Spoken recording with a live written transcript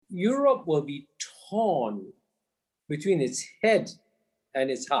Europe will be torn between its head and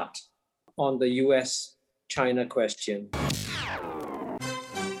its heart on the US-China question.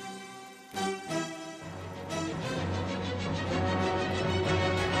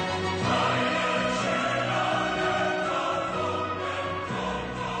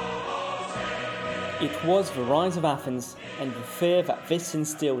 It was the rise of Athens and the fear that this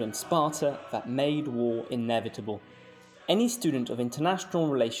instilled in Sparta that made war inevitable. Any student of international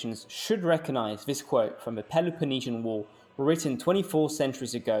relations should recognize this quote from the Peloponnesian War, written 24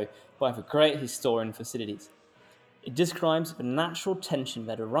 centuries ago by the great historian Thucydides. It describes the natural tension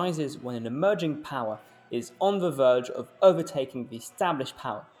that arises when an emerging power is on the verge of overtaking the established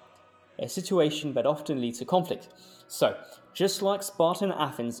power, a situation that often leads to conflict. So, just like Sparta and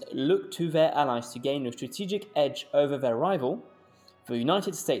Athens looked to their allies to gain a strategic edge over their rival, the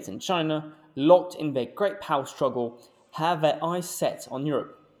United States and China, locked in their great power struggle, have their eyes set on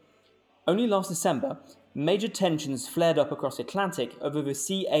Europe. Only last December, major tensions flared up across the Atlantic over the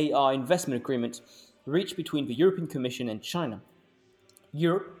CAR investment agreement reached between the European Commission and China.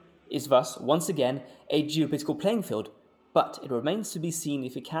 Europe is thus, once again, a geopolitical playing field, but it remains to be seen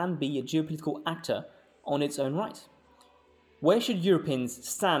if it can be a geopolitical actor on its own right. Where should Europeans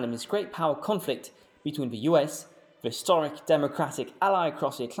stand in this great power conflict between the US, the historic democratic ally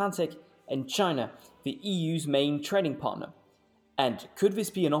across the Atlantic, and China, the EU's main trading partner? And could this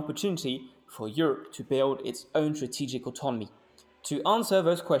be an opportunity for Europe to build its own strategic autonomy? To answer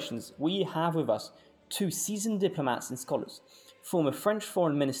those questions, we have with us two seasoned diplomats and scholars, former French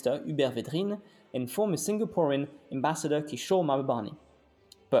Foreign Minister Hubert Védrine and former Singaporean Ambassador Kishore Mahbubani.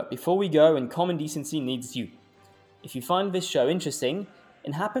 But before we go, and common decency needs you. If you find this show interesting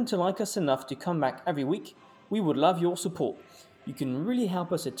and happen to like us enough to come back every week, we would love your support. You can really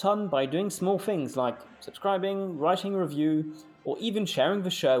help us a ton by doing small things like subscribing, writing a review, or even sharing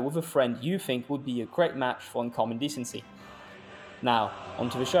the show with a friend you think would be a great match for Uncommon Decency. Now,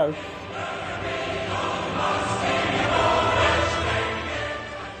 onto the show.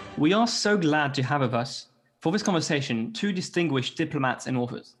 We are so glad to have with us, for this conversation, two distinguished diplomats and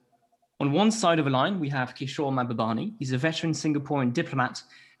authors. On one side of the line, we have Kishore Mahbubani. He's a veteran Singaporean diplomat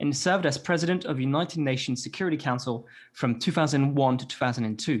and served as president of the United Nations Security Council from 2001 to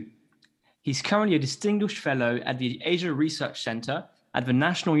 2002. He's currently a distinguished fellow at the Asia Research Center at the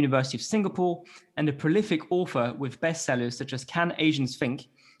National University of Singapore and a prolific author with bestsellers such as Can Asians Think?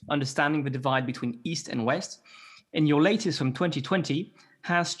 Understanding the Divide Between East and West. And your latest from 2020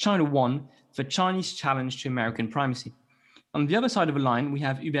 has China Won? The Chinese Challenge to American Primacy. On the other side of the line, we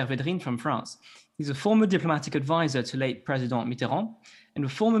have Hubert Védrine from France. He's a former diplomatic advisor to late President Mitterrand and a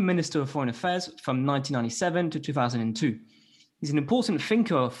former Minister of Foreign Affairs from 1997 to 2002. He's an important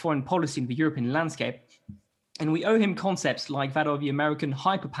thinker of foreign policy in the European landscape, and we owe him concepts like that of the American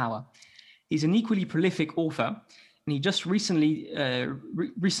hyperpower. He's an equally prolific author, and he just recently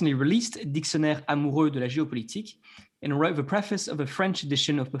released Dictionnaire amoureux de la géopolitique and wrote the preface of a French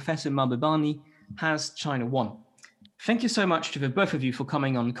edition of Professor Mahbubani, Has China Won? Thank you so much to the both of you for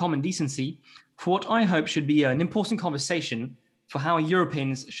coming on Common Decency for what I hope should be an important conversation for how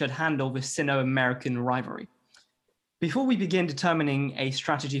Europeans should handle the Sino-American rivalry. Before we begin determining a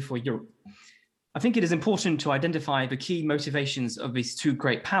strategy for Europe, I think it is important to identify the key motivations of these two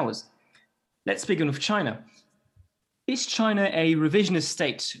great powers. Let's begin with China. Is China a revisionist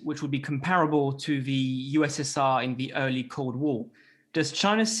state which would be comparable to the USSR in the early Cold War? Does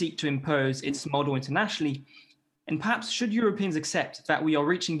China seek to impose its model internationally? And perhaps should Europeans accept that we are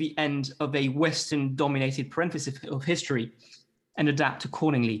reaching the end of a Western-dominated parenthesis of history and adapt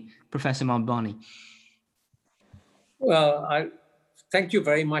accordingly, Professor Mahbubani? Well, I thank you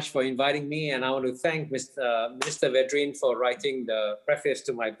very much for inviting me, and I want to thank Minister Védrine for writing the preface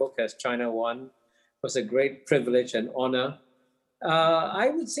to my book, Has China Won? It was a great privilege and honor. I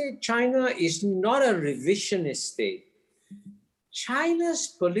would say China is not a revisionist state. China's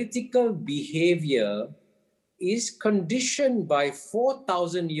political behavior is conditioned by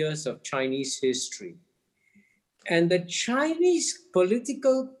 4,000 years of Chinese history. And the Chinese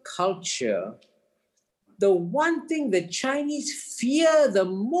political culture, the one thing the Chinese fear the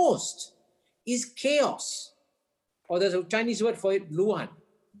most is chaos, or there's a Chinese word for it, luan.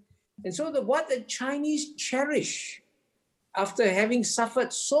 And so what the Chinese cherish after having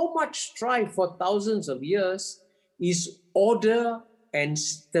suffered so much strife for thousands of years is order and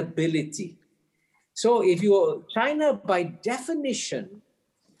stability. So China, by definition,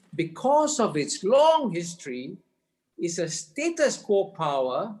 because of its long history, is a status quo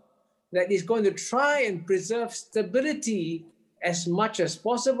power that is going to try and preserve stability as much as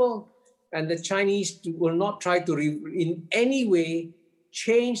possible. And the Chinese will not try to, in any way,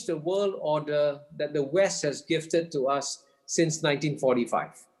 change the world order that the West has gifted to us since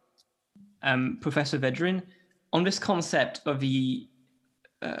 1945. Professor Vedrin, on this concept of the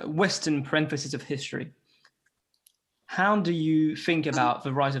Western parenthesis of history, how do you think about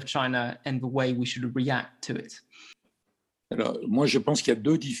the rise of China and the way we should react to it? Alors, moi, je pense qu'il y a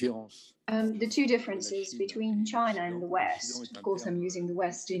deux différences. The two differences between China and the West, of course, I'm using the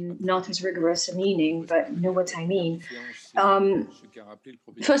West in not as rigorous a meaning, but you know what I mean.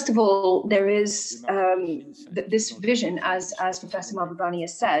 First of all, there is this vision, as Professor Mahbubani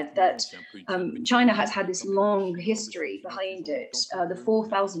has said, that China has had this long history behind it. The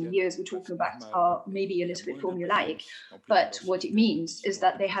 4,000 years we're talking about are maybe a little bit formulaic, but what it means is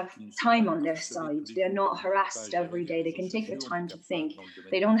that they have time on their side. They're not harassed every day. They can take their time to think.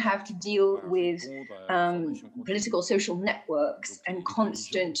 They don't have to deal with political social networks and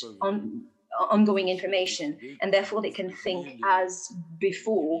constant ongoing information, and therefore they can think as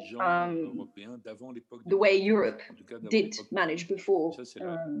before, the way Europe did manage before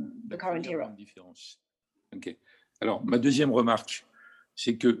the current era. Okay. Alors, ma deuxième remarque,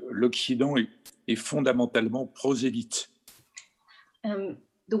 c'est que l'Occident est fondamentalement prosélyte.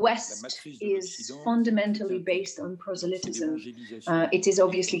 The West is fundamentally based on proselytism. It is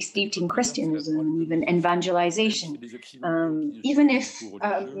obviously steeped in Christianism, even evangelization. Even if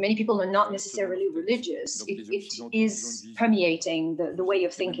many people are not necessarily religious, it is permeating the way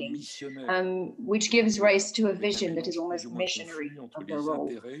of thinking, which gives rise to a vision that is almost missionary of their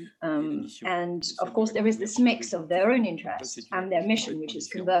role. And of course, there is this mix of their own interest and their mission, which is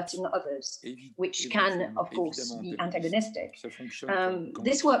converting others, which can, of course, be antagonistic.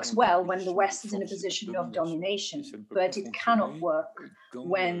 This works well when the West is in a position of domination, but it cannot work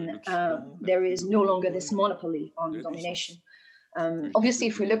when there is no longer this monopoly on domination. Obviously,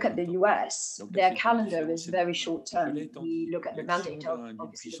 if we look at the US, their calendar is very short term. We look at the mandate of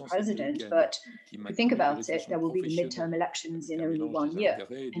obviously the president, but if we think about it, there will be the midterm elections in only 1 year,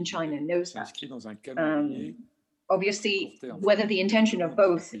 and China knows that. Obviously, whether the intention of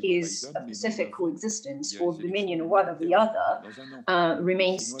both is a pacific coexistence or the dominion of one or the other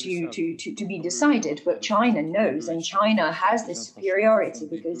remains to be decided. But China knows, and China has this superiority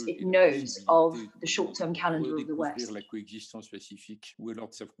because it knows of the short-term calendar of the West. La coexistence pacifique ou alors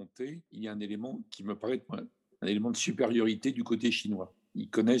de s'affronter, il y a un élément qui me paraît un élément de supériorité du côté chinois. Ils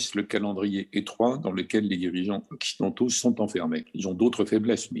connaissent le calendrier étroit dans lequel les dirigeants occidentaux sont enfermés. Ils ont d'autres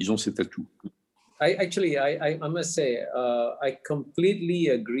faiblesses, mais ils ont cet atout. I must say, I completely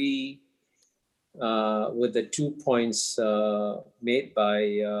agree with the 2 points made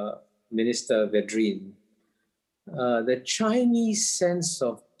by Minister Vedrin. The Chinese sense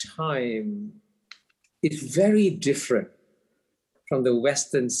of time is very different from the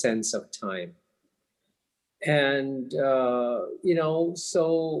Western sense of time. And,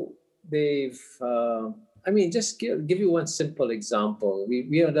 so they've, just give you one simple example.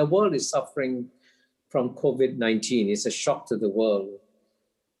 The world is suffering from COVID-19. It's a shock to the world.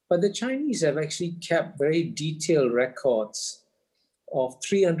 But the Chinese have actually kept very detailed records of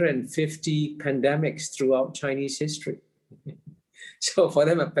 350 pandemics throughout Chinese history. So for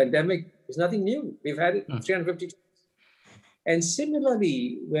them, a pandemic is nothing new. We've had it 350 times. And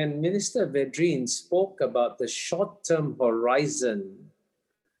similarly, when Minister Vedrin spoke about the short-term horizon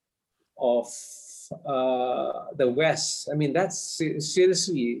of the West, that's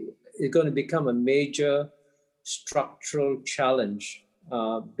seriously is going to become a major structural challenge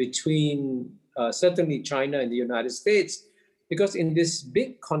between certainly China and the United States, because in this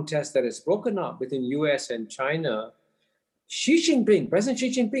big contest that is broken up between US and China, President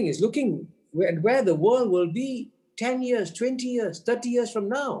Xi Jinping is looking at where the world will be 10 years, 20 years, 30 years from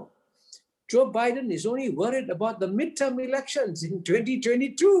now. Joe Biden is only worried about the midterm elections in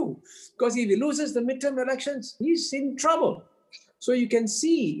 2022, because if he loses the midterm elections, he's in trouble. So you can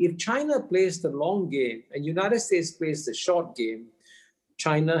see if China plays the long game and United States plays the short game,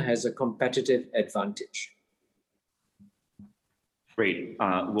 China has a competitive advantage. Great.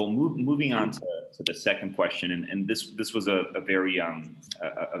 Well, moving on to the second question, and this was a very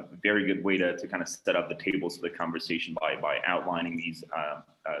good way to kind of set up the tables for the conversation by outlining these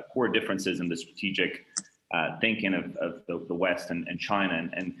core differences in the strategic thinking of the West and China,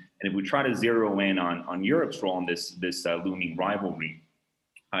 and if we try to zero in on Europe's role in this looming rivalry,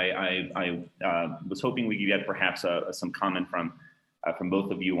 I was hoping we could get perhaps some comment from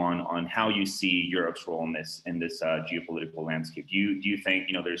both of you on how you see Europe's role in this geopolitical landscape. Do you think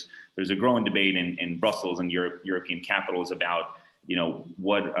there's a growing debate in Brussels and European capitals about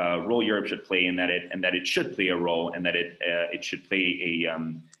what role Europe should play, and that it should play a role, and that it should play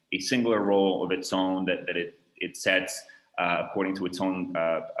a singular role of its own, that it sets according to its own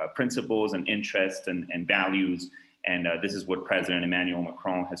principles and interests and values. And this is what President Emmanuel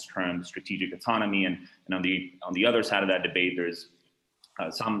Macron has termed strategic autonomy. And on the other side of that debate, there's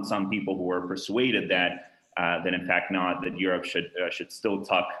some people who are persuaded that in fact not, that Europe should still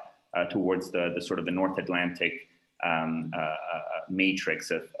tuck towards the sort of the North Atlantic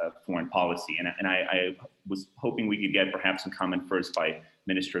matrix of foreign policy. And I was hoping we could get perhaps some comment first by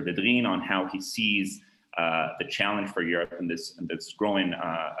Minister Védrine on how he sees the challenge for Europe in this growing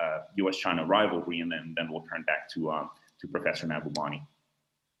US-China rivalry, and then we'll turn back to Professor Mahbubani.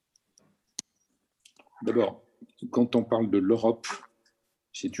 D'abord, quand on parle de l'Europe,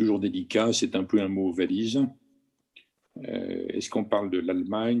 c'est toujours délicat, c'est un peu un mot valise. Est-ce qu'on parle de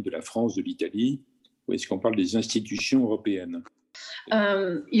l'Allemagne, de la France, de l'Italie, ou est-ce qu'on parle des institutions européennes?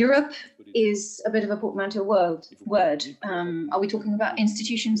 Europe is a bit of a portmanteau word. Are we talking about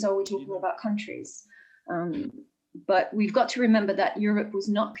institutions or are we talking about countries? But we've got to remember that Europe was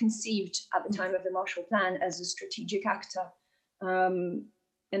not conceived at the time of the Marshall Plan as a strategic actor.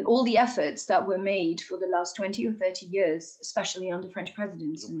 And all the efforts that were made for the last 20 or 30 years, especially under French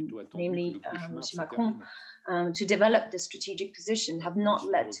presidents, namely Monsieur Macron, to develop the strategic position have not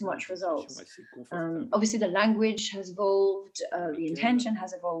led to much results. Obviously, the language has evolved, the intention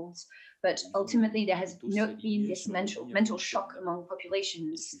has evolved, but ultimately there has not been this mental shock among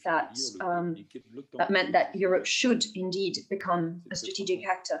populations that meant that Europe should indeed become a strategic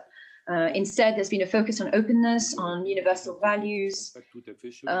actor. Instead, there's been a focus on openness, on universal values.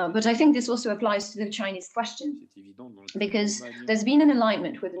 But I think this also applies to the Chinese question, because there's been an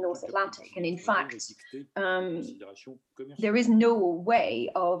alignment with the North Atlantic. And in fact, there is no way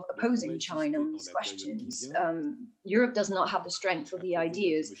of opposing China on these questions. Europe does not have the strength or the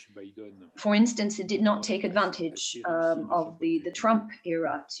ideas. For instance, it did not take advantage of the Trump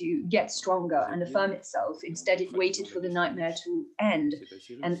era to get stronger and affirm itself. Instead, it waited for the nightmare to end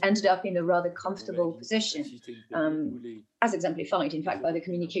and ended up in a rather comfortable position, as exemplified, in fact, by the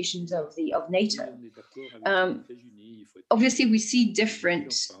communications of NATO. Obviously, we see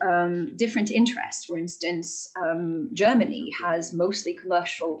different interests. For instance, Germany has mostly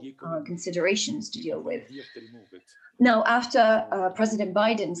commercial considerations to deal with. Now, after President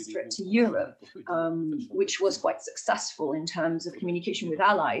Biden's trip to Europe, which was quite successful in terms of communication with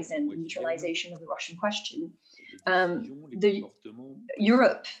allies and neutralization of the Russian question,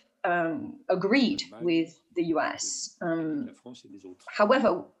 Europe agreed with the US.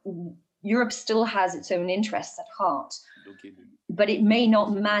 However, Europe still has its own interests at heart, but it may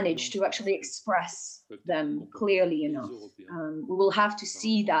not manage to actually express them clearly enough. We will have to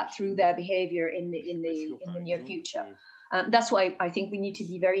see that through their behavior in the near future. That's why I think we need to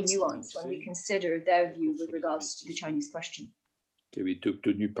be very nuanced when we consider their view with regards to the Chinese question. Qui avait été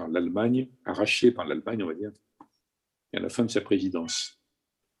obtenu par l'Allemagne, arraché par l'Allemagne, on va dire, à la fin de sa présidence.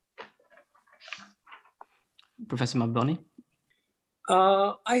 Professor Mahbubani?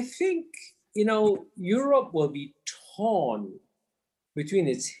 I think, Europe will be torn between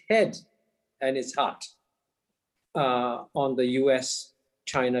its head and its heart on the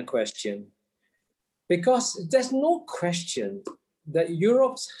US-China question. Because there's no question that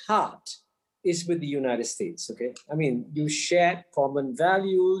Europe's heart is with the United States, okay? I mean, you shared common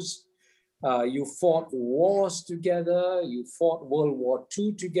values, you fought wars together, you fought World War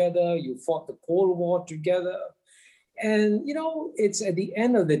II together, you fought the Cold War together. And, it's at the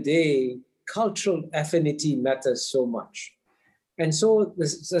end of the day, cultural affinity matters so much. And so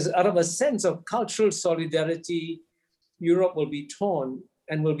out of a sense of cultural solidarity, Europe will be torn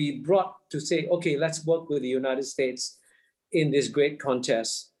and will be brought to say, okay, let's work with the United States in this great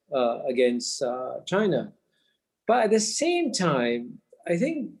contest against China. But at the same time, I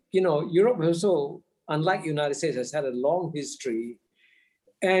think, Europe also, unlike the United States, has had a long history,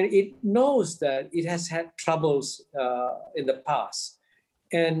 and it knows that it has had troubles in the past.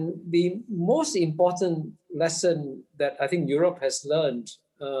 And the most important lesson that I think Europe has learned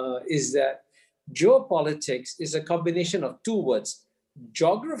is that geopolitics is a combination of two words,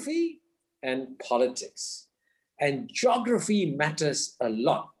 geography and politics. And geography matters a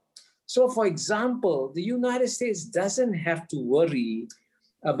lot. So, for example, the United States doesn't have to worry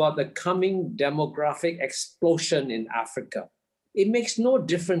about the coming demographic explosion in Africa. It makes no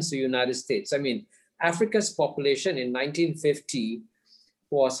difference to the United States. I mean, Africa's population in 1950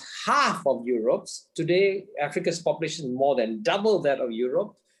 was half of Europe's. Today, Africa's population is more than double that of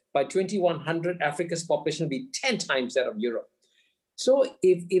Europe. By 2100, Africa's population will be 10 times that of Europe. So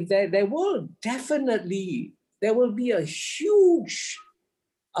if there will be a huge,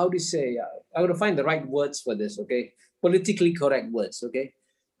 how to say, I want to find the right words for this, okay? Politically correct words, okay?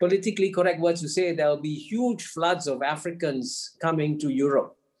 politically correct word to say there will be huge floods of Africans coming to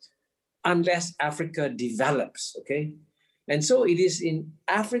Europe unless Africa develops, okay? And so it is in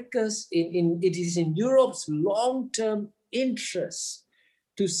it is in Europe's long-term interest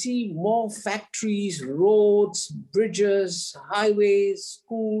to see more factories, roads, bridges, highways,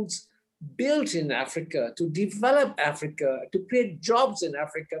 schools built in Africa, to develop Africa, to create jobs in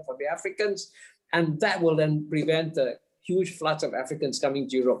Africa for the Africans, and that will then prevent the huge floods of Africans coming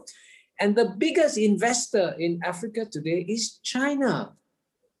to Europe. And the biggest investor in Africa today is China.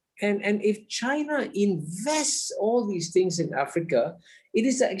 And if China invests all these things in Africa, it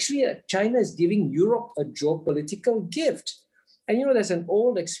is actually China is giving Europe a geopolitical gift. And you know, there's an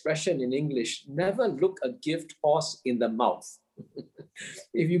old expression in English, never look a gift horse in the mouth.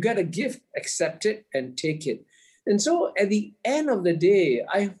 If you get a gift, accept it and take it. And so at the end of the day,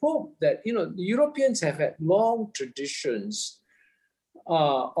 I hope that, you know, the Europeans have had long traditions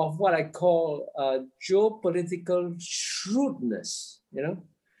of what I call geopolitical shrewdness, you know.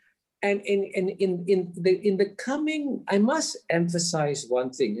 And in the coming, I must emphasize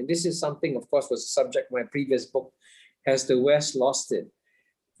one thing, and this is something, of course, was the subject of my previous book, Has the West Lost It?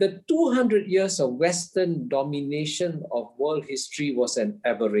 The 200 years of Western domination of world history was an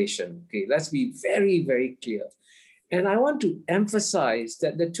aberration. Okay, let's be very, very clear. And I want to emphasize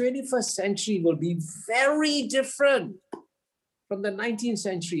that the 21st century will be very different from the 19th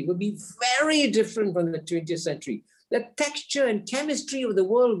century, will be very different from the 20th century. The texture and chemistry of the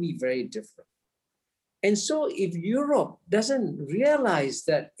world will be very different. And so if Europe doesn't realize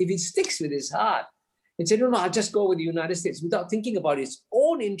that, if it sticks with its heart and say, no, I'll just go with the United States without thinking about its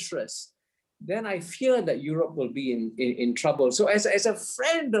own interests, then I fear that Europe will be in trouble. So as a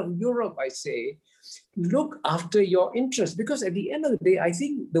friend of Europe, I say, look after your interests, because at the end of the day, I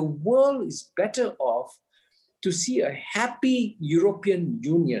think the world is better off to see a happy European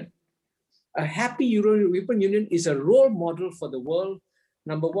Union. A happy European Union is a role model for the world.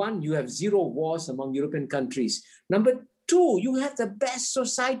 Number one, you have zero wars among European countries. Number two, you have the best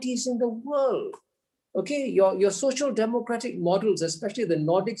societies in the world. Okay, your social democratic models, especially the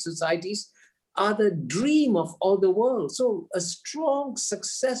Nordic societies, are the dream of all the world. So a strong,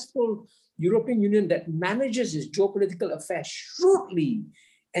 successful European Union that manages its geopolitical affairs shrewdly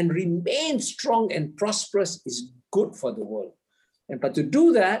and remains strong and prosperous is good for the world. But to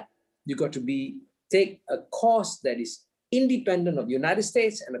do that, you got to take a course that is independent of the United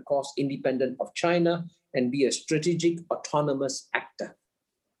States and a course independent of China and be a strategic, autonomous actor.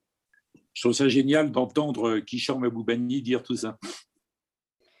 Je trouve ça génial d'entendre Kishore Mahbubani dire tout ça.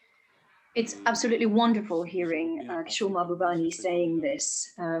 It's absolutely wonderful hearing Kishore Mahbubani saying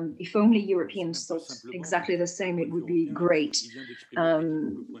this. If only Europeans thought exactly the same, it would be great.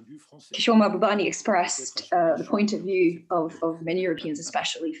 Kishore Mahbubani expressed the point of view of many Europeans,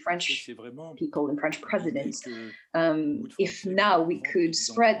 especially French people and French presidents. If now we could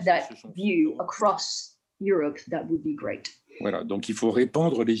spread that view across Europe, that would be great. Voilà, donc il faut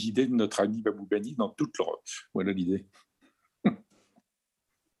répandre les idées de notre ami Mahbubani dans toute l'Europe. Voilà l'idée.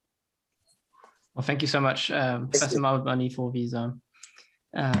 Well, thank you so much, Professor Mahbubani, for these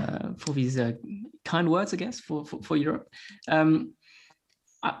kind words, I guess, for Europe.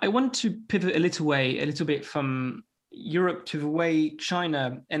 I want to pivot a little bit from Europe to the way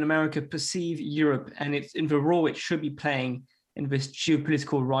China and America perceive Europe and in the role it should be playing in this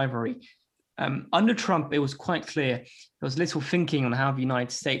geopolitical rivalry. Under Trump, it was quite clear there was little thinking on how the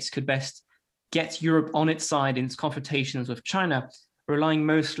United States could best get Europe on its side in its confrontations with China, relying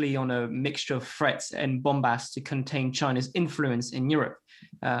mostly on a mixture of threats and bombast to contain China's influence in Europe.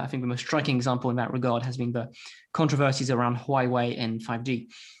 I think the most striking example in that regard has been the controversies around Huawei and 5G.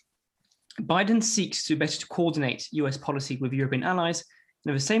 Biden seeks to better coordinate US policy with European allies,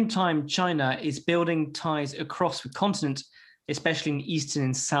 and at the same time, China is building ties across the continent, especially in Eastern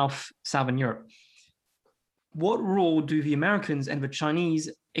and Southern Europe. What role do the Americans and the Chinese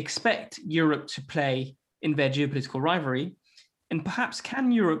expect Europe to play in their geopolitical rivalry? And perhaps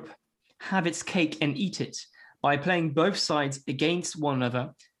can Europe have its cake and eat it by playing both sides against one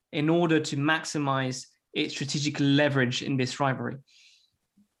another in order to maximize its strategic leverage in this rivalry?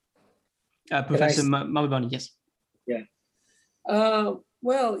 Professor Mahbubani, yes. Yeah.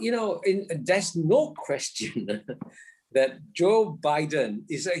 Well, you know, there's no question that Joe Biden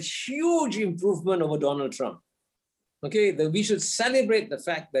is a huge improvement over Donald Trump. Okay, we should celebrate the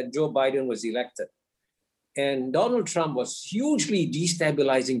fact that Joe Biden was elected. And Donald Trump was hugely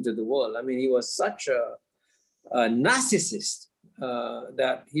destabilizing to the world. I mean, he was such a narcissist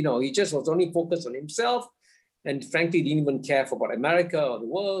that, you know, he just was only focused on himself and frankly didn't even care for about America or the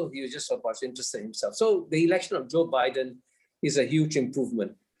world. He was just so much interested in himself. So the election of Joe Biden is a huge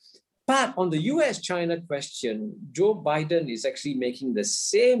improvement. But on the US-China question, Joe Biden is actually making the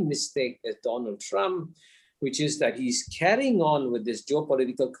same mistake as Donald Trump, which is that he's carrying on with this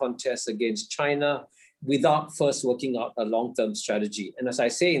geopolitical contest against China without first working out a long-term strategy. And as I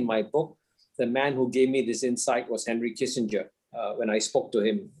say in my book, the man who gave me this insight was Henry Kissinger when I spoke to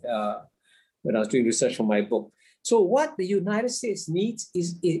him when I was doing research for my book. So what the United States needs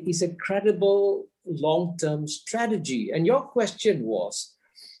is a credible long-term strategy. And your question was,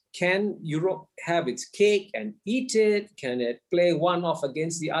 can Europe have its cake and eat it? Can it play one off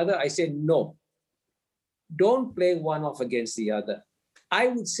against the other? I said, no. Don't play one off against the other. I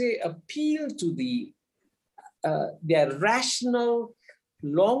would say appeal to their rational,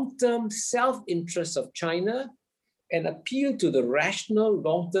 long-term self-interest of China and appeal to the rational,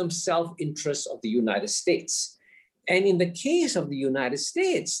 long-term self-interest of the United States. And in the case of the United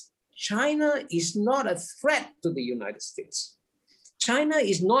States, China is not a threat to the United States. China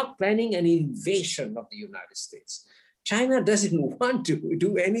is not planning an invasion of the United States. China doesn't want to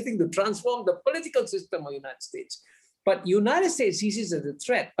do anything to transform the political system of the United States. But United States sees it as a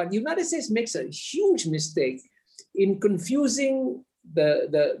threat. But United States makes a huge mistake in confusing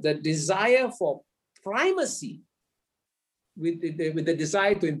the desire for primacy with the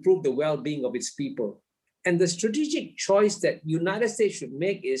desire to improve the well-being of its people. And the strategic choice that United States should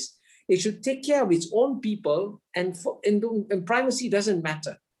make is it should take care of its own people, and primacy doesn't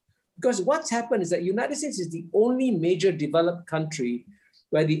matter. Because what's happened is that United States is the only major developed country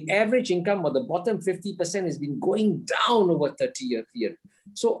where the average income of the bottom 50% has been going down over a 30-year period.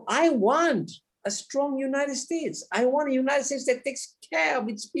 So I want a strong United States. I want a United States that takes care of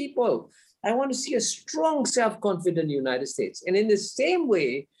its people. I want to see a strong, self-confident United States. And in the same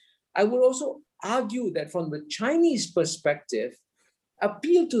way, I would also argue that from the Chinese perspective,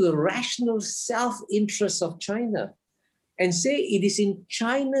 appeal to the rational self-interest of China and say it is in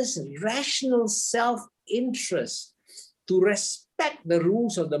China's rational self-interest to respect the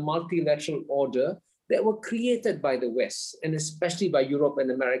rules of the multilateral order that were created by the West, and especially by Europe and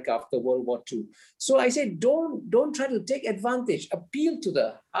America after World War II. So I say, don't try to take advantage. Appeal to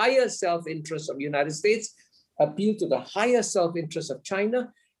the higher self-interest of the United States, appeal to the higher self-interest of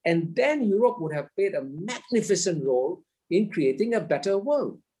China, and then Europe would have played a magnificent role in creating a better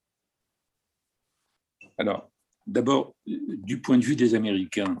world. Alors, d'abord, du point de vue des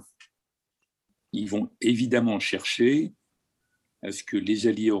Américains, ils vont évidemment chercher à ce que les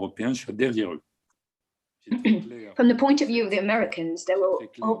alliés européens soient derrière eux. From the point of view of the Americans, they will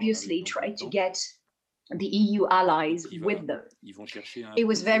obviously try to get the EU allies with them. It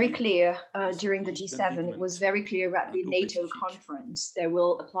was very clear during the G7, it was very clear at the NATO conference, they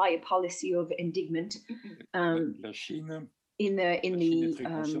will apply a policy of indignant in the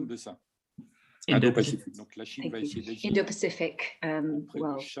Indo-Pacific.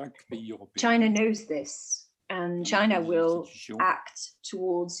 Well, China knows this, and China will act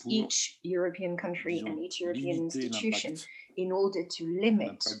towards each European country and each European institution in order to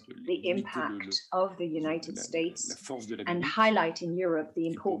limit the impact of the United States and highlight in Europe the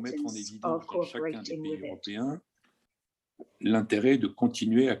importance of cooperating with it. L'intérêt de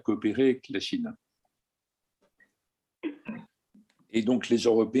continuer à coopérer avec la Chine. Et donc les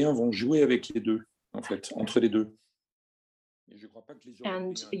Européens vont jouer avec les deux, en fait, entre les deux.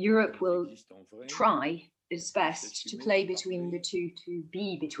 And Europe will try its best to play between the two, to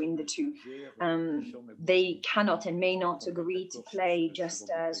be between the two. They cannot and may not agree to play just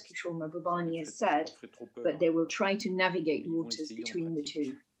as Kishore Mahbubani has said, but they will try to navigate waters between the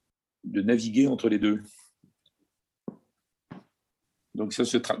two. De naviguer entre les deux. Donc ça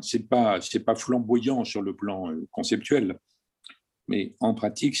c'est pas flamboyant sur le plan conceptuel, mais en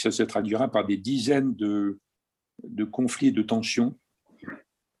pratique, ça se traduira par des dizaines de conflits et de tensions.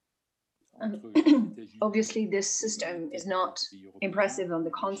 Obviously, this system is not impressive on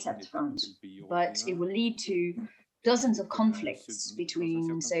the concept front, but it will lead to dozens of conflicts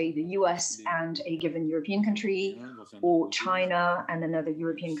between, say, the US and a given European country, or China and another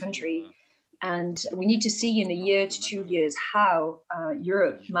European country. And we need to see in a year to 2 years how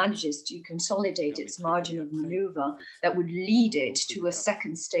Europe manages to consolidate its margin of maneuver that would lead it to a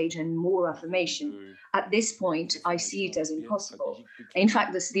second stage and more affirmation. At this point, I see it as impossible. In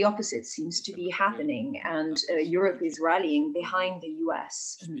fact, the opposite seems to be happening, and Europe is rallying behind the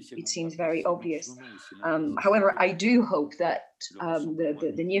US. It seems very obvious. However, I do hope that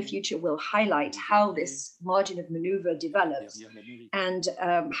the near future will highlight how this margin of maneuver develops and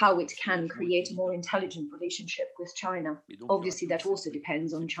how it can create a more intelligent relationship with China. Obviously, that also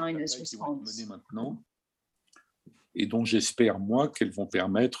depends on China's response. Et dont j'espère, moi, qu'elles vont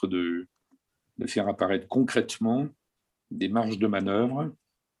permettre de faire apparaître concrètement des marges de manœuvre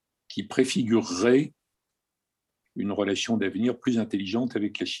qui préfigurerait une relation d'avenir plus intelligente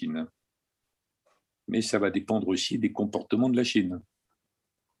avec la Chine. Mais ça va dépendre aussi des comportements de la Chine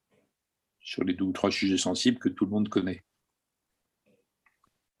sur les 2 ou 3 sujets sensibles que tout le monde connaît.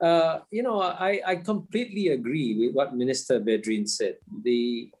 I completely agree with what Minister Vedrin said.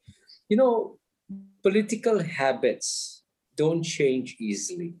 Political habits don't change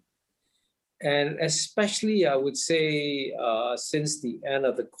easily. And especially, I would say, since the end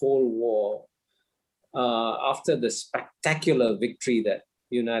of the Cold War, after the spectacular victory that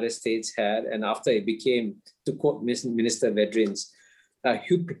the United States had, and after it became, to quote Minister Vedrin's,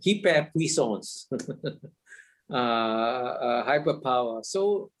 hyperpuissance, hyperpower.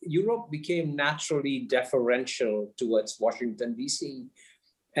 So Europe became naturally deferential towards Washington, D.C.,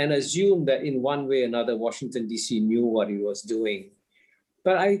 and assumed that in one way or another, Washington, D.C. knew what he was doing.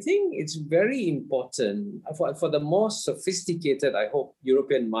 But I think it's very important for the more sophisticated, I hope,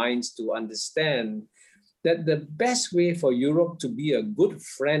 European minds to understand that the best way for Europe to be a good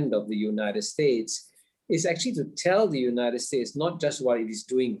friend of the United States is actually to tell the United States not just what it is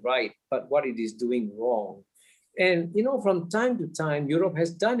doing right, but what it is doing wrong. And, from time to time, Europe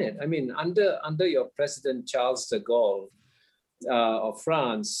has done it. I mean, under your President Charles de Gaulle, of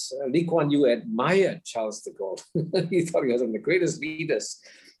France, Lee Kuan Yew admired Charles de Gaulle. He thought he was one of the greatest leaders.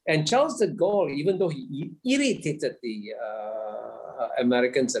 And Charles de Gaulle, even though he irritated the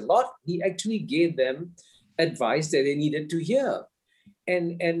Americans a lot, he actually gave them advice that they needed to hear.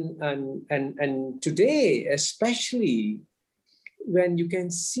 And today, especially when you can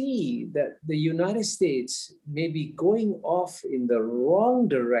see that the United States may be going off in the wrong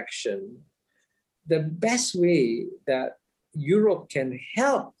direction, the best way that Europe can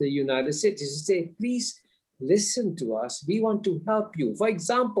help the United States is to say, please listen to us. We want to help you. For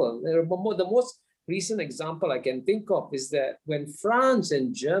example, the most recent example I can think of is that when France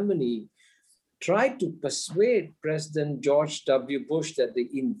and Germany tried to persuade President George W. Bush that the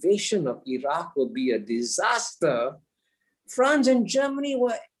invasion of Iraq will be a disaster, France and Germany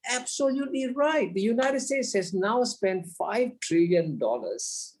were absolutely right. The United States has now spent $5 trillion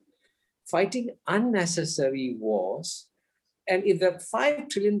fighting unnecessary wars. And if that $5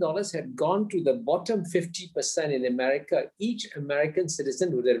 trillion had gone to the bottom 50% in America, each American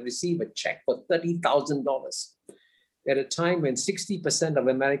citizen would have received a check for $30,000 at a time when 60% of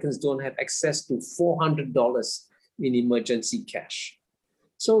Americans don't have access to $400 in emergency cash.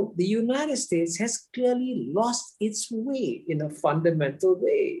 So the United States has clearly lost its way in a fundamental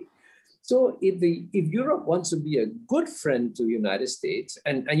way. So if Europe wants to be a good friend to the United States,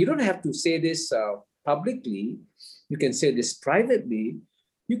 and you don't have to say this publicly, you can say this privately,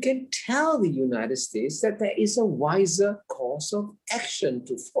 you can tell the United States that there is a wiser course of action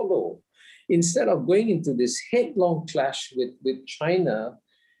to follow. Instead of going into this headlong clash with China.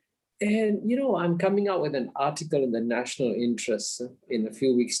 And, I'm coming out with an article in the National Interest in a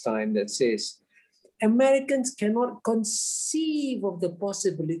few weeks' time that says, Americans cannot conceive of the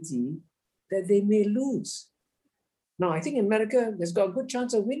possibility that they may lose. Now, I think America has got a good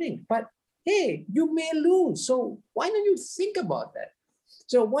chance of winning, but hey, you may lose. So why don't you think about that?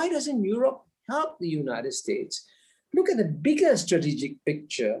 So why doesn't Europe help the United States look at the bigger strategic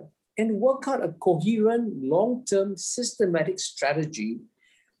picture and work out a coherent, long-term, systematic strategy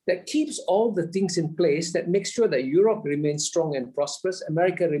that keeps all the things in place that makes sure that Europe remains strong and prosperous,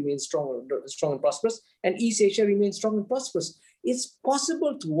 America remains strong and prosperous, and East Asia remains strong and prosperous. It's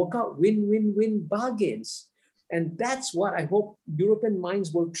possible to work out win-win-win bargains. And that's what I hope European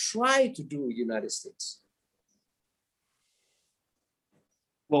minds will try to do in the United States.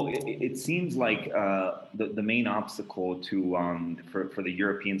 Well, it seems like the main obstacle to for the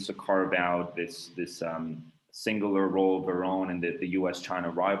Europeans to carve out this singular role of their own in the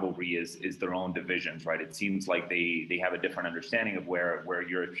U.S.-China rivalry is their own divisions, right? It seems like they have a different understanding of where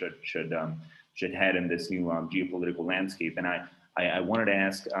Europe should head in this new geopolitical landscape. And I wanted to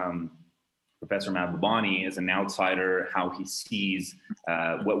ask Professor Mahbubani, as an outsider, how he sees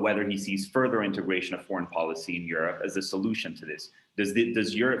whether he sees further integration of foreign policy in Europe as a solution to this.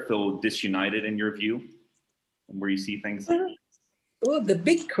 Does Europe feel disunited in your view, where you see things? Well, the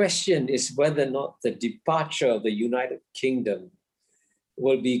big question is whether or not the departure of the United Kingdom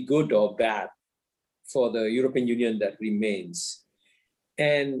will be good or bad for the European Union that remains.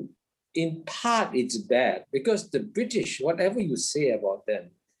 And in part, it's bad because the British, whatever you say about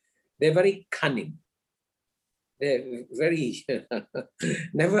them, they're very cunning. They're very,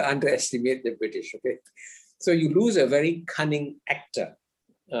 never underestimate the British, okay? So you lose a very cunning actor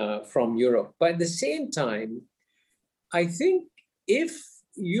from Europe. But at the same time, I think if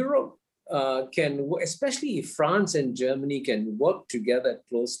Europe especially if France and Germany can work together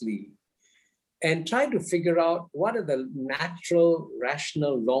closely and try to figure out what are the natural,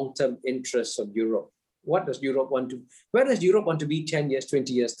 rational, long-term interests of Europe. Where does Europe want to be 10 years,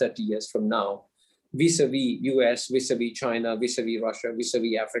 20 years, 30 years from now, vis-a-vis US, vis-a-vis China, vis-a-vis Russia,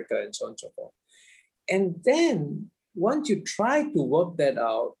 vis-a-vis Africa, and so on and so forth. And then once you try to work that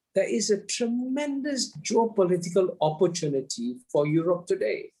out, there is a tremendous geopolitical opportunity for Europe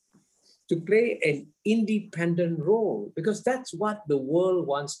today to play an independent role, because that's what the world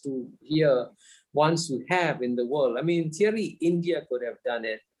wants to hear, wants to have in the world. I mean, in theory, India could have done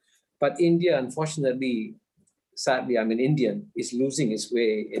it, but India, unfortunately, sadly, I'm an Indian, is losing its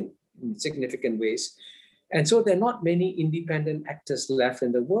way in significant ways. And so there are not many independent actors left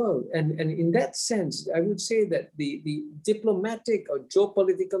in the world. And in that sense, I would say that the diplomatic or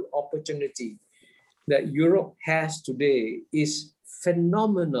geopolitical opportunity that Europe has today is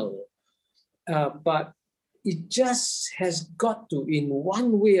phenomenal. But it just has got to, in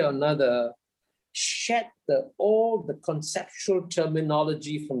one way or another, shed all the conceptual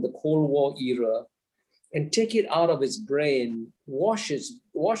terminology from the Cold War era and take it out of its brain, wash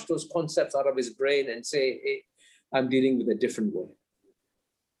those concepts out of his brain and say, hey, I'm dealing with a different world.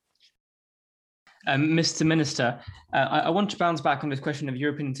 Mr. Minister, I want to bounce back on this question of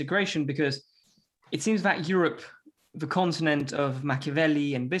European integration, because it seems that Europe, the continent of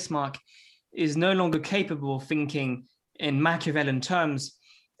Machiavelli and Bismarck, is no longer capable of thinking in Machiavellian terms,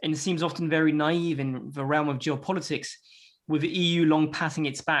 and seems often very naive in the realm of geopolitics, with the EU long patting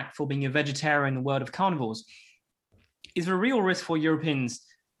its back for being a vegetarian in the world of carnivores. Is there a real risk for Europeans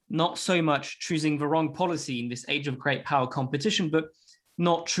not so much choosing the wrong policy in this age of great power competition, but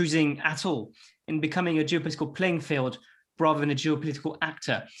not choosing at all and becoming a geopolitical playing field rather than a geopolitical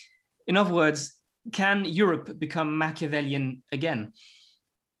actor? In other words, can Europe become Machiavellian again?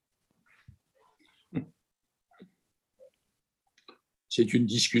 C'est une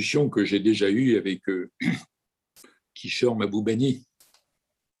discussion que j'ai déjà eue avec Kishore Mahbubani.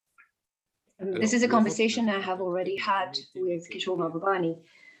 This is a conversation I have already had with Kishore Mahbubani.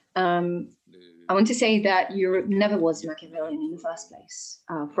 I want to say that Europe never was Machiavellian in the first place.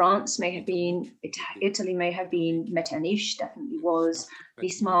 France may have been, Italy may have been, Metternich definitely was,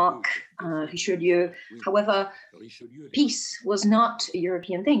 Bismarck, Richelieu. However, peace was not a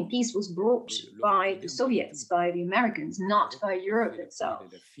European thing. Peace was brought by the Soviets, by the Americans, not by Europe itself.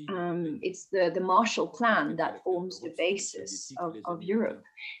 It's the Marshall Plan that forms the basis of Europe.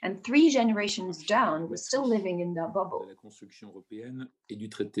 And 3 generations down, we're still living in that bubble.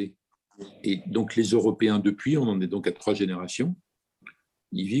 Et donc les Européens depuis, on en est donc à 3 générations,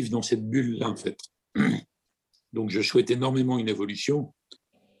 ils vivent dans cette bulle-là en fait. Donc je souhaite énormément une évolution.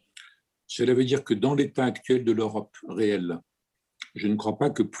 Cela veut dire que dans l'état actuel de l'Europe réelle, je ne crois pas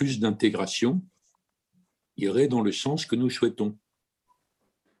que plus d'intégration irait dans le sens que nous souhaitons.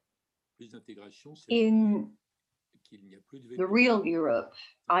 Plus d'intégration, c'est qu'il n'y a plus de... The real Europe,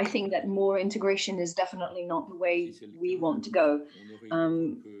 I think that more integration is definitely not the way we want to go.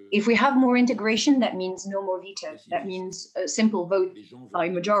 If we have more integration, that means no more veto. That means a simple vote by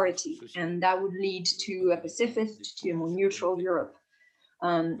majority, and that would lead to a pacifist, to a more neutral Europe.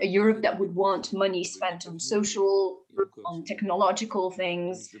 A Europe that would want money spent on social, on technological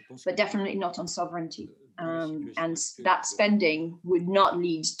things, but definitely not on sovereignty. And that spending would not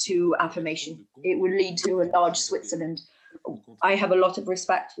lead to affirmation. It would lead to a large Switzerland. I have a lot of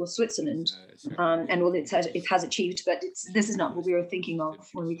respect for Switzerland and what it has achieved, but this is not what we are thinking of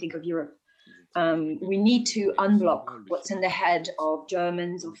when we think of Europe. We need to unblock what's in the head of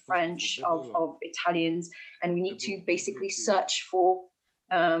Germans, of French, of Italians, and we need to basically search for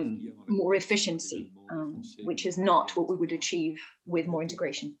more efficiency, which is not what we would achieve with more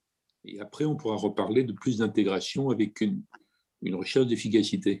integration. Et après, on pourra reparler de plus d'intégration avec une recherche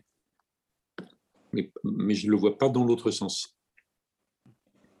d'efficacité. Mais je ne le vois pas dans l'autre sens.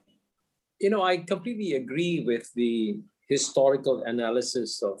 You know, I completely agree with the historical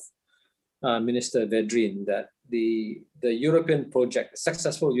analysis of Minister Védrine that the European project, the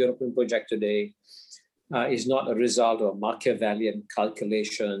successful European project today, is not a result of Machiavellian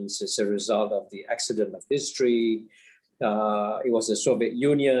calculations. It's a result of the accident of history. It was the Soviet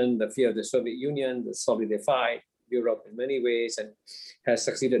Union, the fear of the Soviet Union that solidified Europe in many ways and has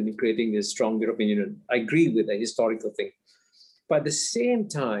succeeded in creating this strong European Union. I agree with the historical thing. But at the same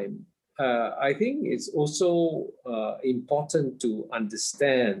time, I think it's also important to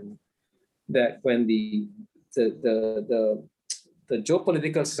understand that when the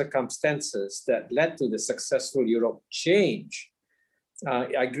geopolitical circumstances that led to the successful Europe change,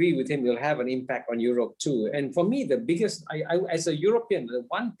 I agree with him, will have an impact on Europe too. And for me, the biggest, I as a European, the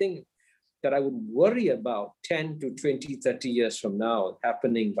one thing that I would worry about 10 to 20, 30 years from now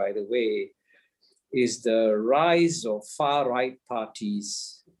happening, by the way, is the rise of far-right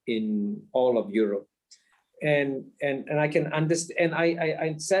parties in all of Europe. And I can understand, and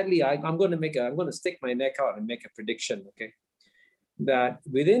I sadly, I'm going to stick my neck out and make a prediction, okay? That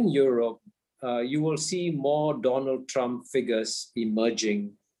within Europe, you will see more Donald Trump figures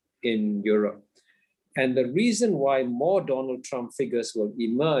emerging in Europe. And the reason why more Donald Trump figures will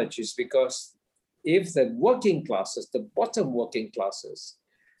emerge is because if the working classes, the bottom working classes,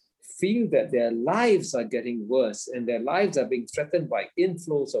 feel that their lives are getting worse and their lives are being threatened by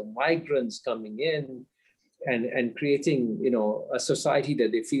inflows of migrants coming in and creating, a society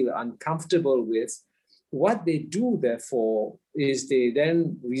that they feel uncomfortable with, what they do, therefore, is they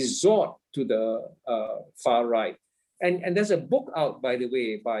then resort to the far right. And there's a book out, by the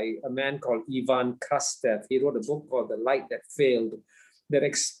way, by a man called Ivan Krastev. He wrote a book called The Light That Failed that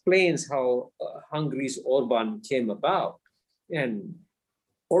explains how Hungary's Orban came about. And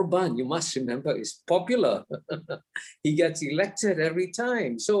Orban, you must remember, is popular. He gets elected every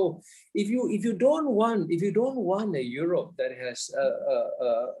time. So if you don't want a Europe that has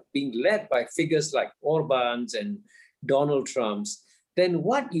being led by figures like Orbans and Donald Trumps, then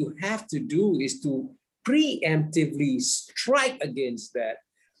what you have to do is to preemptively strike against that.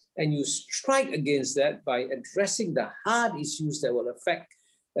 And you strike against that by addressing the hard issues that will affect,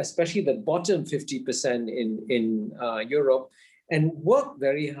 especially the bottom 50% in Europe, and work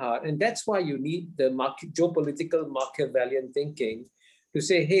very hard. And that's why you need the geopolitical Machiavellian thinking to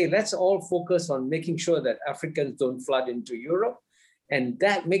say, hey, let's all focus on making sure that Africans don't flood into Europe, and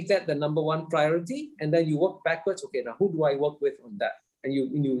that make that the number one priority. And then you work backwards. Okay, now who do I work with on that? And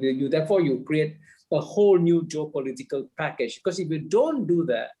you therefore you create a whole new geopolitical package. Because if you don't do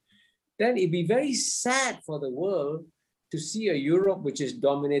that, then it'd be very sad for the world to see a Europe which is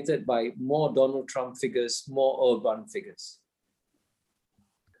dominated by more Donald Trump figures, more Orban figures.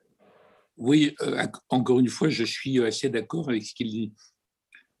 Oui, encore une fois, je suis assez d'accord avec ce qu'il dit.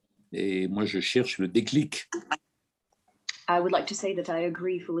 Et moi, je cherche le déclic. I would like to say that I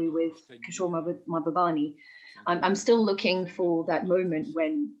agree fully with Kishore Mahbubani. I'm still looking for that moment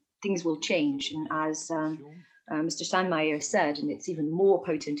when things will change. And as Mr. Steinmeier said, and it's even more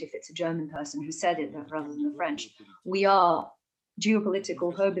potent if it's a German person who said it rather than the French, we are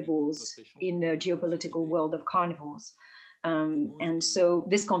geopolitical herbivores in a geopolitical world of carnivores. And so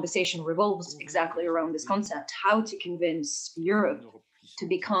this conversation revolves exactly around this concept, how to convince Europe to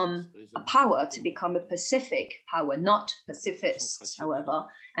become a power, to become a Pacific power, not pacifists, however,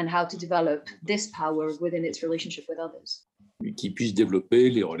 and how to develop this power within its relationship with others. Qui puisse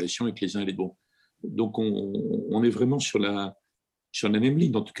développer les relations avec les uns et les autres. Donc on est vraiment sur la même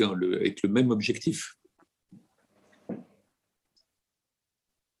ligne, en tout cas avec le même objectif.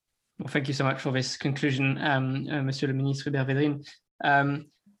 Well, thank you so much for this conclusion, Monsieur le Ministre Hubert Védrine.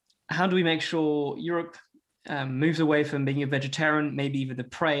 How do we make sure Europe moves away from being a vegetarian, maybe even the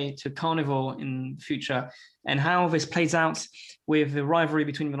prey, to carnivore in the future? And how this plays out with the rivalry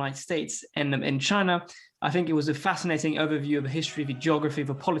between the United States and China? I think it was a fascinating overview of the history, the geography,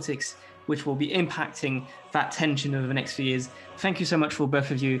 the politics, which will be impacting that tension over the next few years. Thank you so much for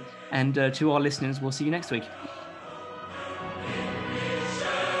both of you. And to our listeners, we'll see you next week.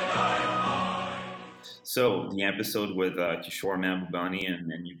 So the episode with Kishore Mahbubani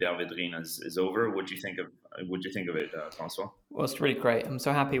and Hubert Védrine is over. What do you think of it, Francois? Well, it's really great. I'm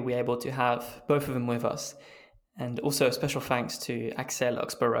so happy we're able to have both of them with us. And also a special thanks to Axel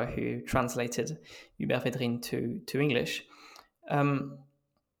Oxborough, who translated Hubert Védrine to English.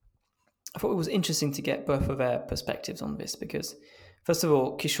 I thought it was interesting to get both of their perspectives on this because, first of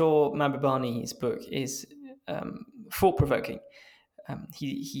all, Kishore Mahbubani's book is thought-provoking.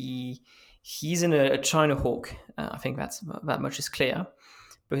 He's in a China hawk. I think that much is clear.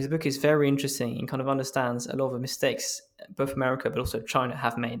 But his book is very interesting and kind of understands a lot of the mistakes both America but also China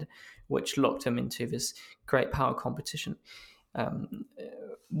have made, which locked them into this great power competition.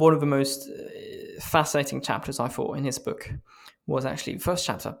 One of the most fascinating chapters I thought in his book was actually the first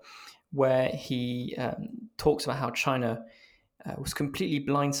chapter, where he talks about how China was completely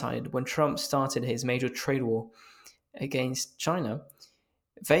blindsided when Trump started his major trade war against China.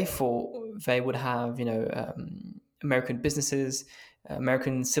 They thought they would have, American businesses,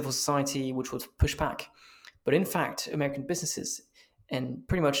 American civil society, which would push back. But in fact, American businesses and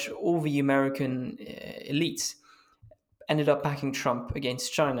pretty much all the American elites ended up backing Trump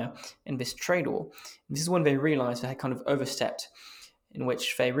against China in this trade war. And this is when they realized they had kind of overstepped, in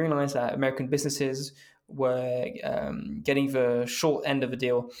which they realized that American businesses were getting the short end of the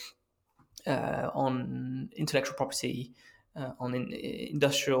deal on intellectual property, on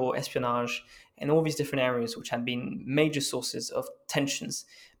industrial espionage, and all these different areas which had been major sources of tensions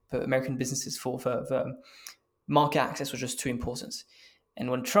for American businesses for market access was just too important. And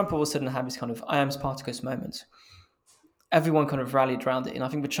when Trump all of a sudden had this kind of I am Spartacus moment, everyone kind of rallied around it. And I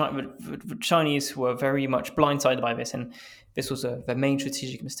think the Chinese were very much blindsided by this, and this was their main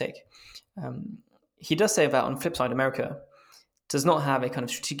strategic mistake. He does say that on the flip side, America does not have a kind of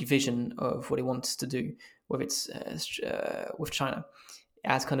strategic vision of what it wants to do with its with China. It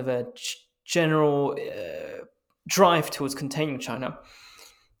has kind of a general drive towards containing China,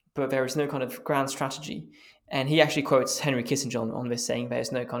 but there is no kind of grand strategy. And he actually quotes Henry Kissinger on this, saying there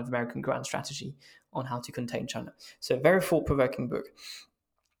is no kind of American grand strategy on how to contain China. So very thought-provoking book.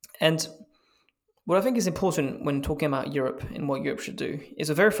 And what I think is important when talking about Europe and what Europe should do is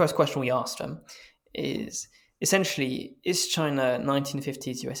the very first question we asked them is essentially, is China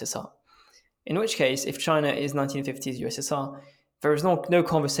 1950s USSR? In which case, if China is 1950s USSR, there is no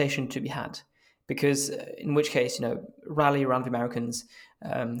conversation to be had, because in which case, rally around the Americans,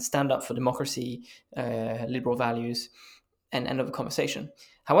 stand up for democracy, liberal values, and end of the conversation.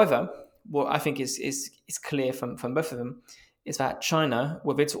 However, what I think is clear from both of them is that China,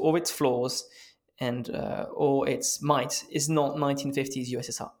 with all its flaws and all its might, is not 1950s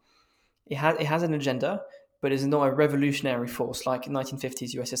USSR. It has an agenda, but is not a revolutionary force like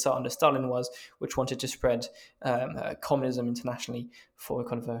 1950s USSR under Stalin was, which wanted to spread communism internationally for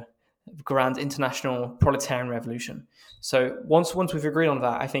kind of a grand international proletarian revolution. So once we've agreed on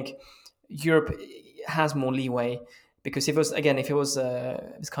that, I think Europe has more leeway, because if it was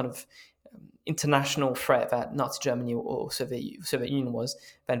this kind of international threat that Nazi Germany or Soviet Union was,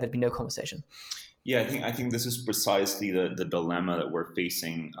 then there'd be no conversation. Yeah, I think this is precisely the dilemma that we're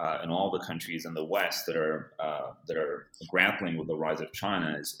facing in all the countries in the West that are grappling with the rise of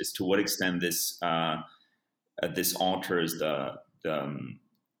China. Is to what extent this alters the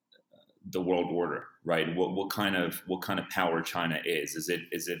world order, right? What kind of power China is? Is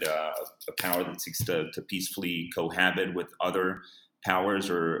it a power that seeks to peacefully cohabit with other powers,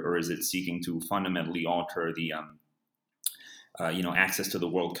 or is it seeking to fundamentally alter the access to the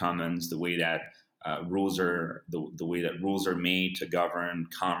world commons, the way that rules are made to govern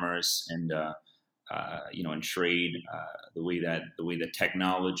commerce and and trade, the way that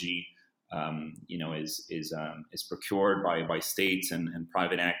technology is procured by states and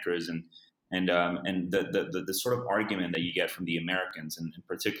private actors, and the sort of argument that you get from the Americans, and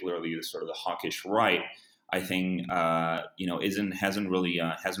particularly the sort of the hawkish right, I think hasn't really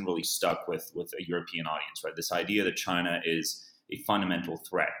stuck with a European audience, right? This idea that China is a fundamental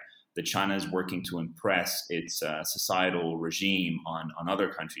threat, that China is working to impress its societal regime on other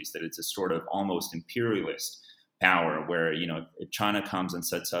countries, that it's a sort of almost imperialist power where, if China comes and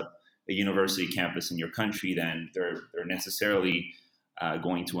sets up a university campus in your country, then they're necessarily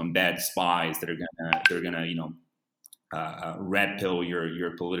going to embed spies that are gonna red pill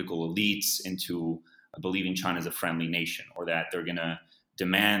your political elites into believing China is a friendly nation, or that they're gonna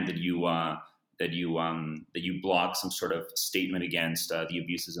demand that you block some sort of statement against the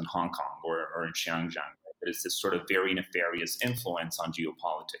abuses in Hong Kong or in Xinjiang. That it's this sort of very nefarious influence on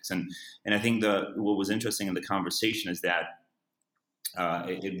geopolitics. And I think what was interesting in the conversation is that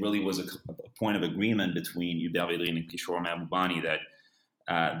it really was a point of agreement between Hubert Védrine and Kishore Mahbubani that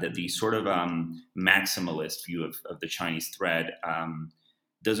the sort of maximalist view of the Chinese threat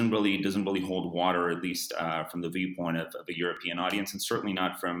doesn't really hold water, at least from the viewpoint of a European audience, and certainly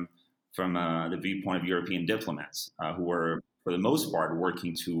not from the viewpoint of European diplomats who were, for the most part,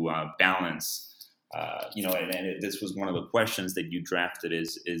 working to balance. This was one of the questions that you drafted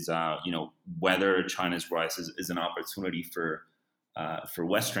is whether China's rise is an opportunity for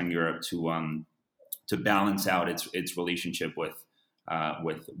Western Europe to balance out its relationship with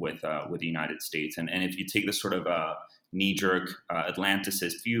the United States. And if you take this sort of knee-jerk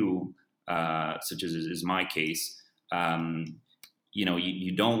Atlanticist view, such as is my case,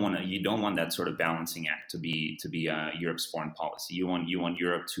 you don't want that sort of balancing act to be Europe's foreign policy. You want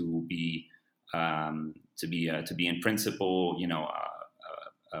Europe to be in principle,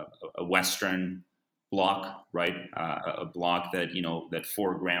 a Western bloc, right? A bloc that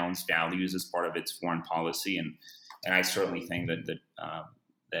foregrounds values as part of its foreign policy, and I certainly think that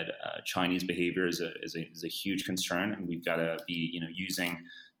Chinese behavior is a huge concern, and we've got to be using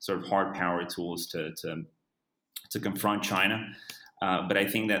sort of hard power tools to confront China. But I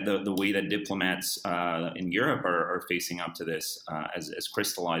think that the way that diplomats in Europe are facing up to this, as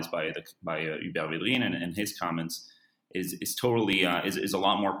crystallized by Hubert Védrine and his comments, is totally is a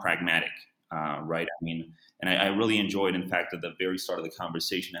lot more pragmatic, right? I mean, and I really enjoyed, in fact, at the very start of the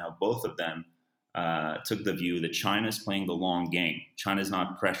conversation, how both of them took the view that China is playing the long game. China is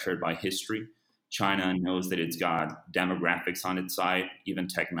not pressured by history. China knows that it's got demographics on its side, even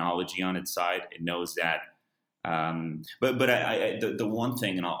technology on its side. It knows that. But the one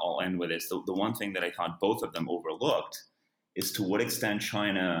thing, and I'll end with this, the one thing that I thought both of them overlooked is to what extent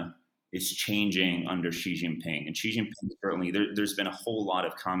China is changing under Xi Jinping. And Xi Jinping, certainly, there's been a whole lot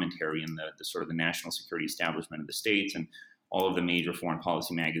of commentary in the sort of the national security establishment of the States, and all of the major foreign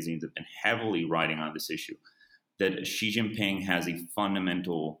policy magazines have been heavily writing on this issue, that Xi Jinping has a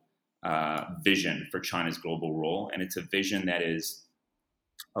fundamental vision for China's global role, and it's a vision that is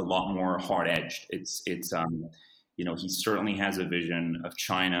a lot more hard-edged. It's he certainly has a vision of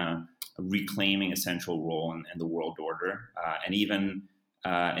China reclaiming a central role in the world order, and even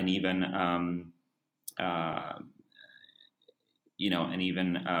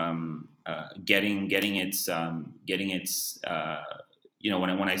getting its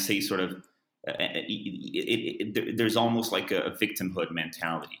when I say sort of there's almost like a victimhood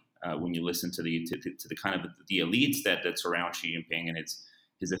mentality when you listen to the kind of the elites that surround Xi Jinping, and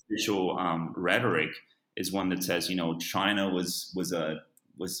his official rhetoric is one that says, China was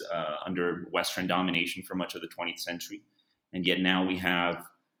under Western domination for much of the 20th century, and yet now we have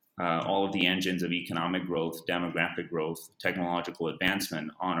all of the engines of economic growth, demographic growth, technological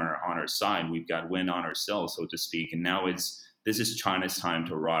advancement on our side. We've got wind on our sails, so to speak, and now this is China's time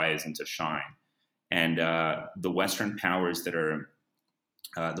to rise and to shine. And the Western powers that are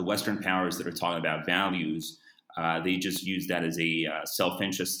talking about values, they just use that as a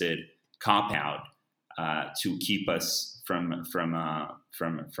self-interested cop-out to keep us from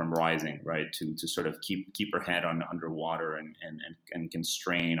rising, right? To sort of keep our head underwater and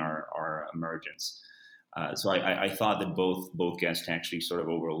constrain our emergence. So I thought that both guests actually sort of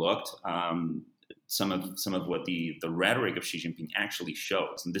overlooked some of what the rhetoric of Xi Jinping actually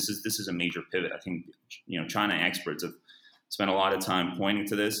shows, and this is a major pivot. I think China experts have spent a lot of time pointing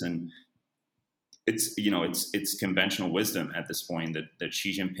to this, and it's conventional wisdom at this point that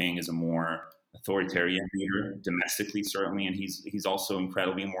Xi Jinping is a more authoritarian leader domestically, certainly, and he's also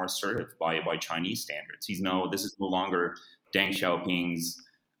incredibly more assertive by Chinese standards. This is no longer Deng Xiaoping's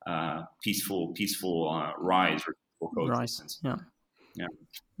peaceful rise or coexistence. Yeah.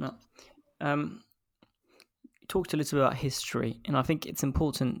 You talked a little bit about history, and I think it's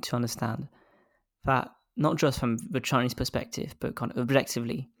important to understand that not just from the Chinese perspective, but kind of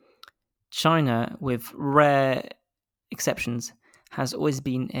objectively, China, with rare exceptions, has always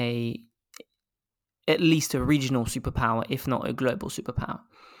been at least a regional superpower, if not a global superpower.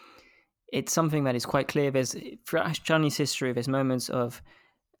 It's something that is quite clear. Throughout Chinese history, there's moments of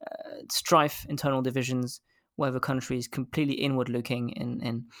strife, internal divisions, where the country is completely inward-looking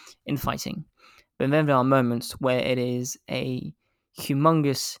and infighting. But then there are moments where it is a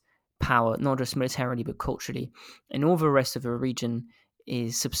humongous power, not just militarily, but culturally. And all the rest of the region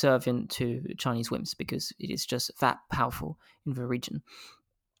is subservient to Chinese whims because it is just that powerful in the region.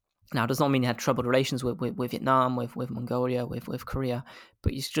 Now, it does not mean it had troubled relations with Vietnam, with Mongolia, with Korea,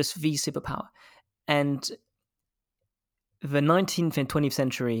 but it's just the superpower. And the 19th and 20th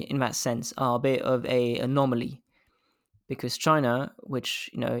century, in that sense, are a bit of an anomaly because China,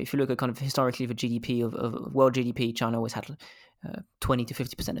 which, if you look at kind of historically the GDP of world GDP, China always had 20 to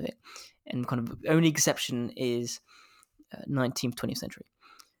 50% of it. And kind of the only exception is 19th, 20th century.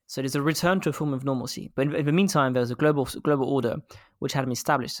 So there's a return to a form of normalcy. But in the meantime, there's a global order which hadn't been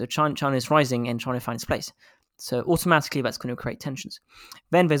established. So China is rising and trying to find its place. So automatically, that's going to create tensions.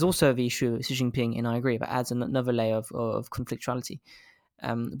 Then there's also the issue of Xi Jinping, and I agree, that adds another layer of conflictuality.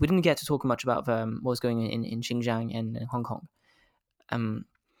 We didn't get to talk much about what was going on in Xinjiang and Hong Kong.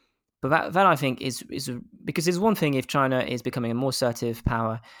 But that I think is because it's one thing if China is becoming a more assertive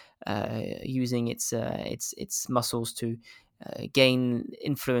power, using its muscles to gain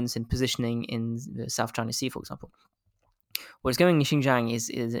influence and positioning in the South China Sea, for example. What's going in Xinjiang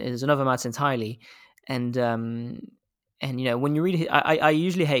is another matter entirely, and when you read, I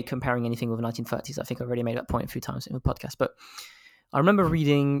usually hate comparing anything with the 1930s. I think I already made that point a few times in the podcast, but I remember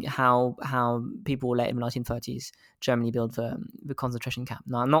reading how people late in the 1930s, Germany built the concentration camp.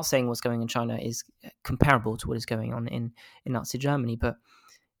 Now, I'm not saying what's going on in China is comparable to what is going on in Nazi Germany, but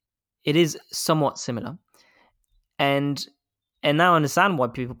it is somewhat similar. And now I understand why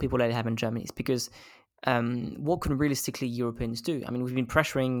people let it happen in Germany. It's because what can realistically Europeans do? I mean, we've been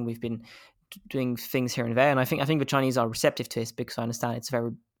pressuring, we've been doing things here and there, and I think the Chinese are receptive to this because I understand it's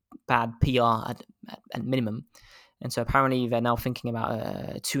very bad PR at minimum. And so apparently they're now thinking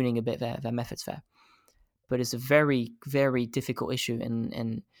about tuning a bit their methods there. But it's a very, very difficult issue.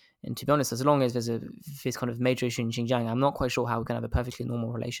 And to be honest, as long as there's this kind of major issue in Xinjiang, I'm not quite sure how we can have a perfectly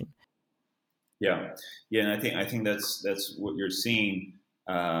normal relation. Yeah, and I think that's what you're seeing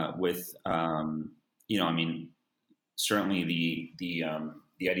with certainly the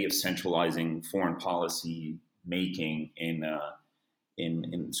idea of centralizing foreign policy making in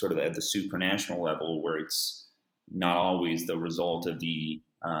sort of at the supranational level, where it's not always the result of the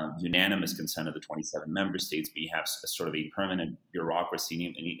unanimous consent of the 27 member states, but you have sort of a permanent bureaucracy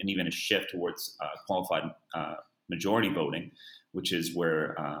and even a shift towards qualified majority voting, which is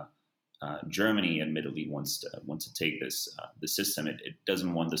where Germany admittedly wants to take this system. It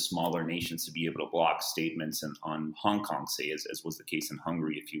doesn't want the smaller nations to be able to block statements on Hong Kong, say, as was the case in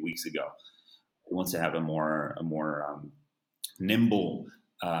Hungary a few weeks ago. It wants to have a more nimble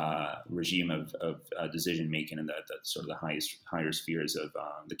regime of decision making in the sort of the higher spheres of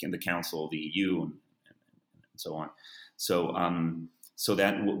the Council, the EU, and so on. So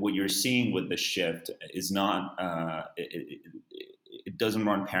that what you're seeing with the shift is not it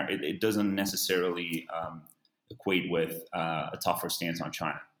doesn't necessarily equate with a tougher stance on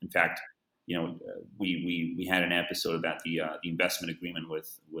China. In fact, we had an episode about the investment agreement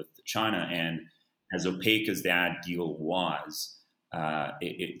with China, and as opaque as that deal was,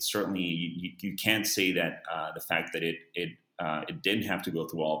 it certainly you can't say that the fact that it didn't have to go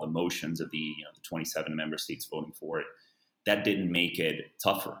through all the motions of the 27 member states voting for it, that didn't make it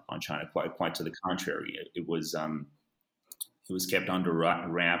tougher on China. Quite to the contrary, it was kept under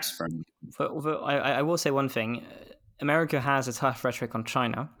wraps from. Although I will say one thing, America has a tough rhetoric on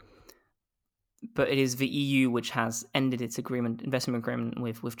China, but it is the EU which has ended its investment agreement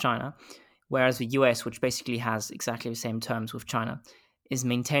with China, whereas the US, which basically has exactly the same terms with China, is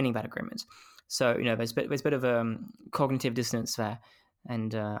maintaining that agreement. So there's a bit of a cognitive dissonance there,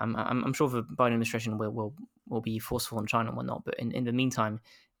 and I'm sure the Biden administration will be forceful on China and whatnot. But in the meantime,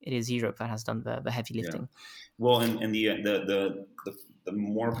 it is Europe that has done the heavy lifting. Yeah. Well, and the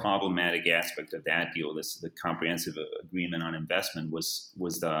more problematic aspect of that deal, the comprehensive agreement on investment, was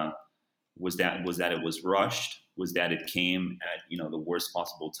that it was rushed, was that it came at the worst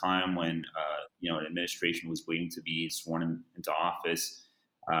possible time when an administration was waiting to be sworn into office.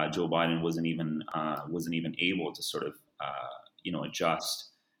 Joe Biden wasn't even able to sort of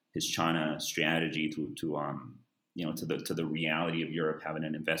adjust his China strategy to the reality of Europe having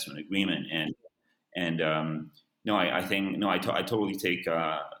an investment agreement. I totally take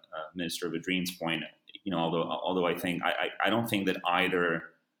Minister Vedrin's point. Although I don't think that either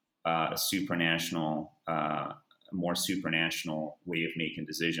a more supranational way of making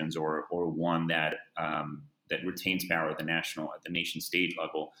decisions, or one that retains power at the nation state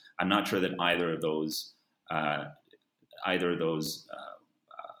level. I'm not sure that either of those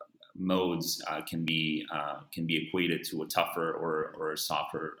modes can be equated to a tougher or a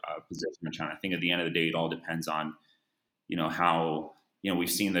softer position in China. I think at the end of the day, it all depends on how we've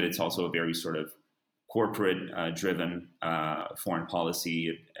seen that it's also a very sort of corporate driven foreign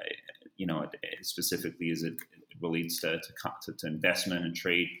policy. Specifically as it relates to investment and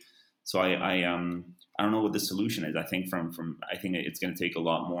trade. So I don't know what the solution is. I think I think it's going to take a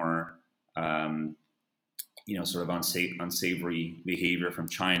lot more sort of unsavory behavior from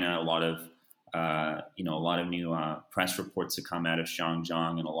China. A lot of new press reports to come out of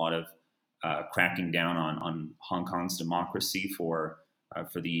Xinjiang, and a lot of cracking down on Hong Kong's democracy for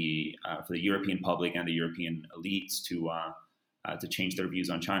the European public and the European elites to change their views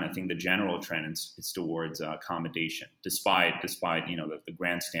on China. I think the general trend is towards accommodation, despite the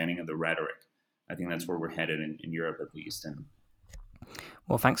grandstanding of the rhetoric. I think that's where we're headed in Europe, at least. And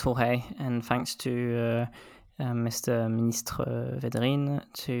well, thanks, Jorge, and thanks to Mr. Ministre Vedrin,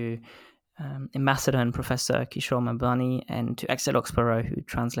 to Ambassador and Professor Kishore Mahbani, and to Axel Oxborough, who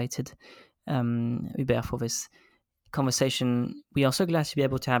translated Hubert for this conversation. We are so glad to be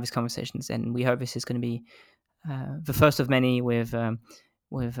able to have these conversations, and we hope this is going to be the first of many with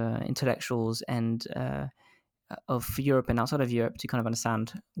intellectuals and of Europe and outside of Europe to kind of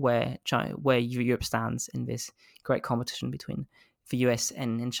understand where Europe stands in this great competition between the US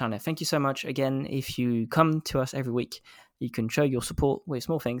and China. Thank you so much. Again, if you come to us every week, you can show your support with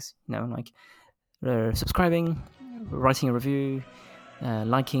small things, like subscribing, writing a review,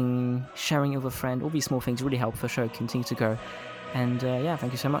 liking, sharing it with a friend. All these small things really help the show continue to grow. And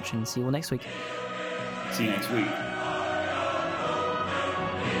thank you so much, and see you all next week. See you next week.